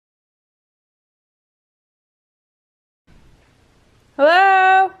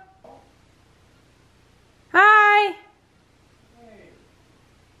Hello? Hi? Hey.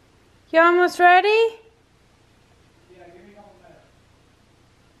 You almost ready? Yeah, give me a couple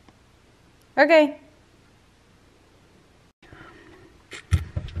minutes. Okay.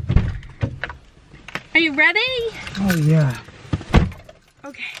 Are you ready? Oh, yeah.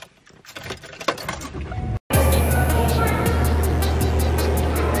 Okay.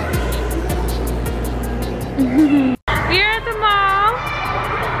 We're at the mall.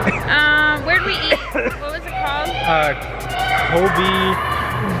 Where'd we eat? What was it called? Kobe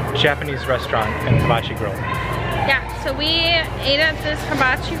Japanese restaurant and hibachi grill. Yeah, so we ate at this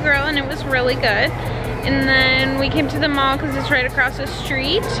hibachi grill and it was really good. And then we came to the mall because it's right across the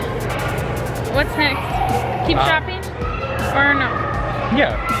street. What's next? Keep shopping? Or no?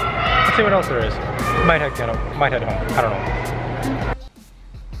 Yeah. Let's see what else there is. Might head home. I don't know.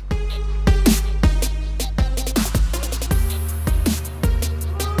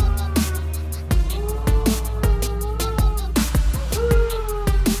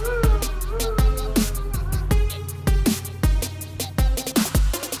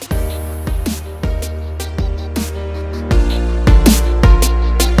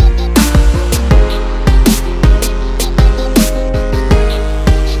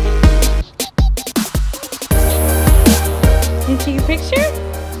 Take a picture?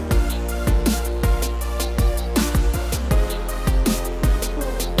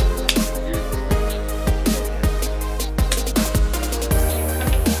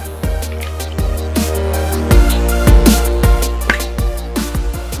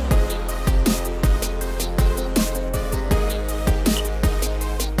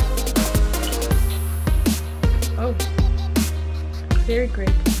 Oh, very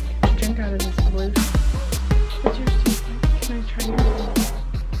great. Drink out of this blue. What's yours taste like? Can I try yours?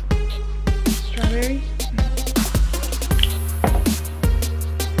 Strawberry?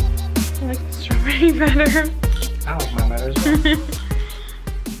 I like the strawberry better. I like mine better as well.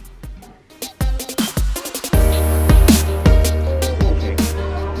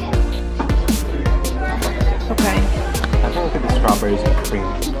 Okay. Have a look at the strawberries and cream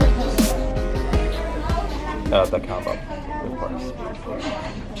drinks. The combo, of course.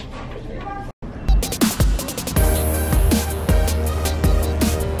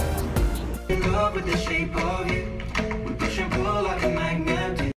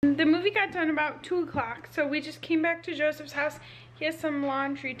 The movie got done about 2 o'clock, so we just came back to Joseph's house. He has some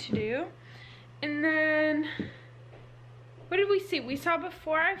laundry to do. And then, what did we see? We saw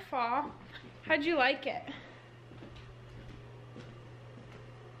Before I Fall. How'd you like it?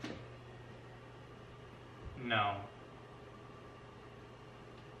 No.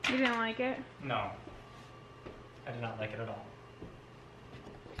 You didn't like it? No. I did not like it at all.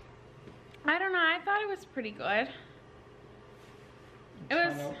 I don't know, I thought it was pretty good.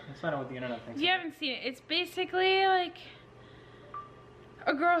 Let's find out what the internet thinks. You haven't seen it. It's basically like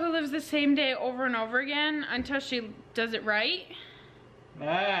a girl who lives the same day over and over again until she does it right.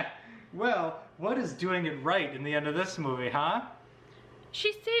 Well, what is doing it right in the end of this movie, huh?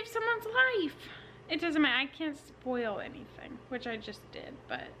 She saved someone's life. It doesn't matter. I can't spoil anything, which I just did,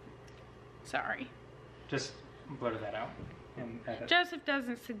 but sorry. Just blur that out and edit. Joseph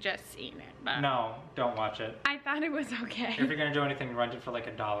doesn't suggest seeing it, but No, don't watch it. I thought it was okay. If you're gonna do anything, rent it for like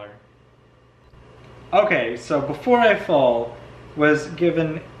 $1. Okay, so Before I Fall was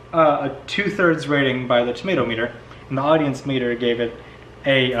given a 2/3 rating by the tomato meter, and the audience meter gave it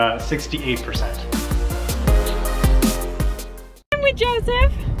a 68%. I'm with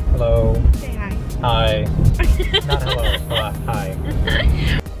Joseph. Hello. Say hi. Hi. Not hello. Hi.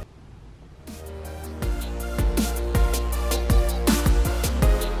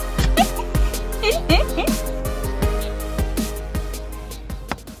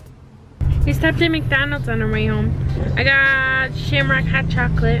 We stopped at McDonald's on our way home. I got Shamrock hot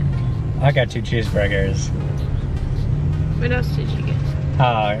chocolate. I got 2 cheeseburgers. What else did you get?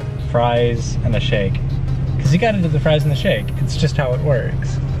 Fries and a shake. Because you gotta do the fries and the shake. It's just how it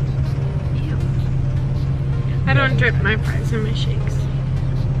works. Ew. I don't drip my fries in my shakes.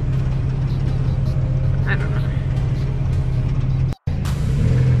 I don't know.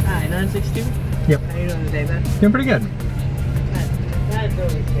 Hi, 962? Yep. How you doing today, man? Doing pretty good. That's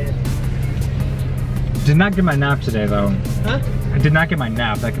always good. Did not get my nap today though. Huh? I did not get my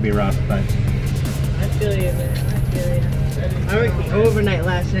nap. That could be rough, but. I feel you, man. I feel you. I worked overnight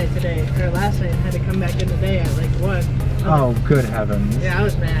last night today. Or last night, I had to come back in today at like 1. Oh, good heavens. Yeah, I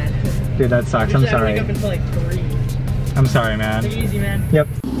was mad. Dude, that sucks. I'm Usually sorry. I wake up until like 3. I'm sorry, man. Take it easy, man. Yep.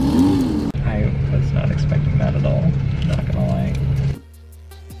 I was not expecting that at all. Not gonna lie.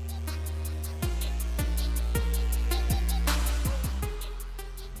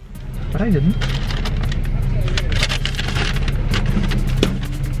 but I didn't.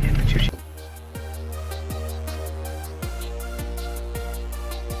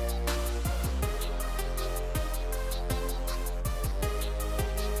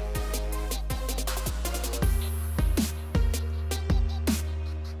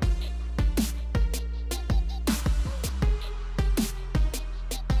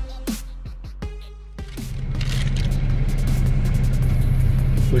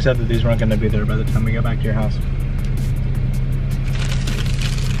 We said that these weren't going to be there by the time we got back to your house.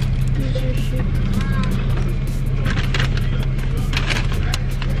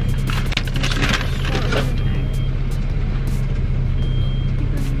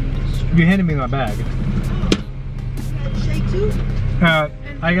 You handed me my bag. Shake too?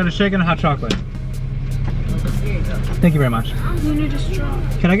 I got a shake and a hot chocolate. Here you go. Thank you very much. You need a straw.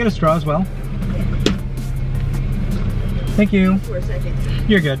 Can I get a straw as well? Thank you. For a second.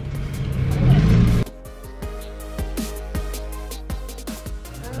 You're good.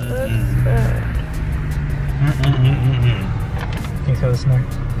 Can you throw this in there?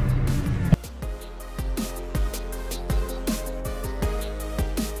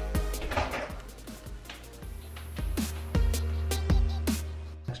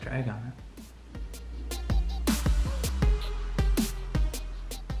 Extra egg on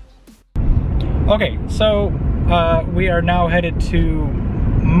it. Okay, so we are now headed to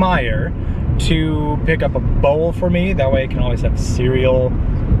Meijer to pick up a bowl for me. That way I can always have cereal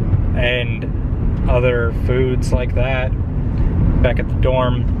and other foods like that back at the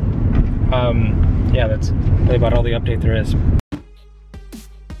dorm. Yeah, that's really about all the update there is.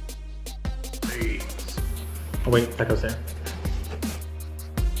 Oh wait, that goes there.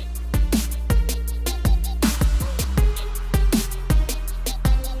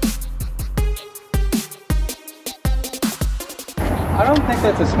 I don't think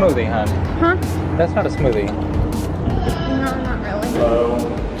that's a smoothie, hon. Huh? That's not a smoothie. No, not really. Hello.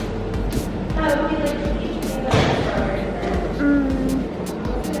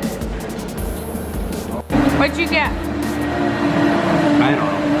 What'd you get? I don't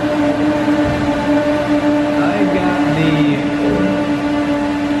know. I got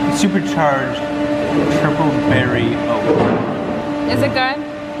the supercharged triple berry oat. Is it good?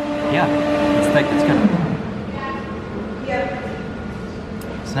 Yeah, it's thick, it's good.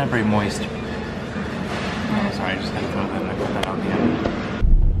 It's not very moist. Oh, sorry, I just had to throw that and I put that out again.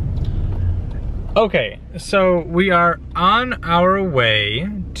 Okay, so we are on our way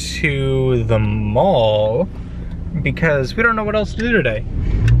to the mall because we don't know what else to do today.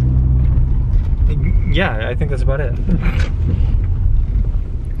 Yeah, I think that's about it.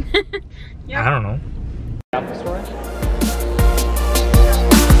 Yep. I don't know. Apple store?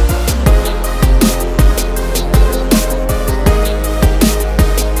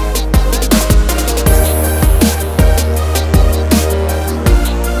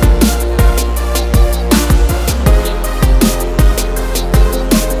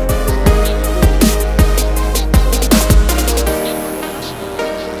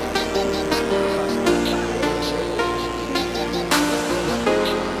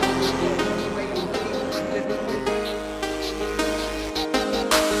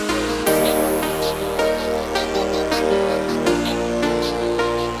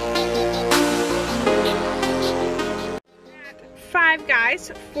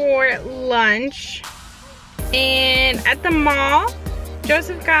 For lunch, and at the mall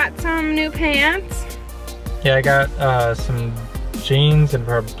Joseph got some new pants. Yeah, I got some jeans and a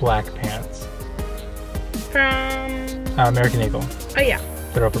pair of black pants From American Eagle. Oh yeah.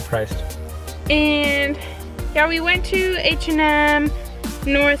 They're overpriced. And yeah, we went to H&M,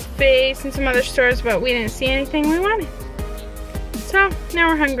 North Face, and some other stores, but we didn't see anything we wanted. So now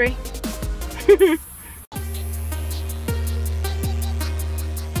we're hungry.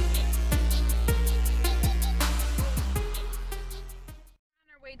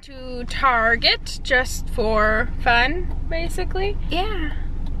 To Target just for fun, basically. Yeah.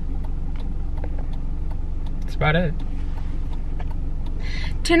 That's about it.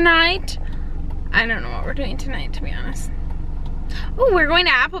 Tonight, I don't know what we're doing tonight, to be honest. Oh, we're going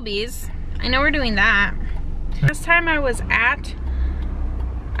to Applebee's. I know we're doing that. Last time I was at,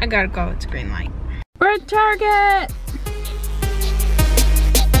 I gotta go, it's green light. We're at Target!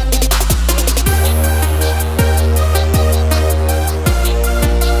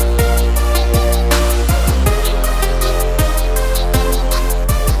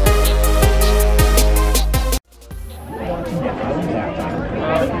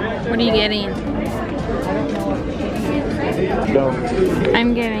 What are you getting? No.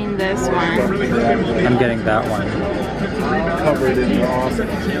 I'm getting this one. I'm getting that one. covered in awesome.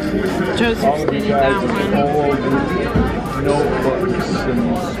 Joseph's getting that one. Notebooks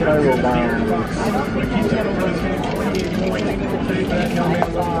and spiral bound.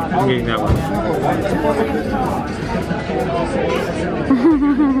 I'm getting that one.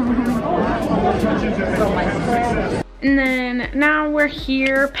 And then now we're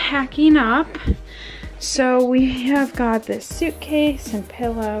here packing up. So we have got this suitcase and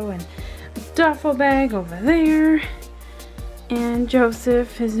pillow and a duffel bag over there. And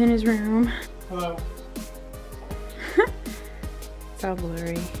Joseph is in his room. Hello. It's all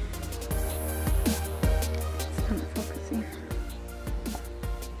blurry. It's not focusing.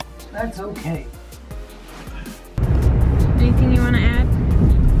 That's okay. Anything you want to add?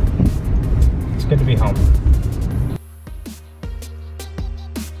 It's good to be home.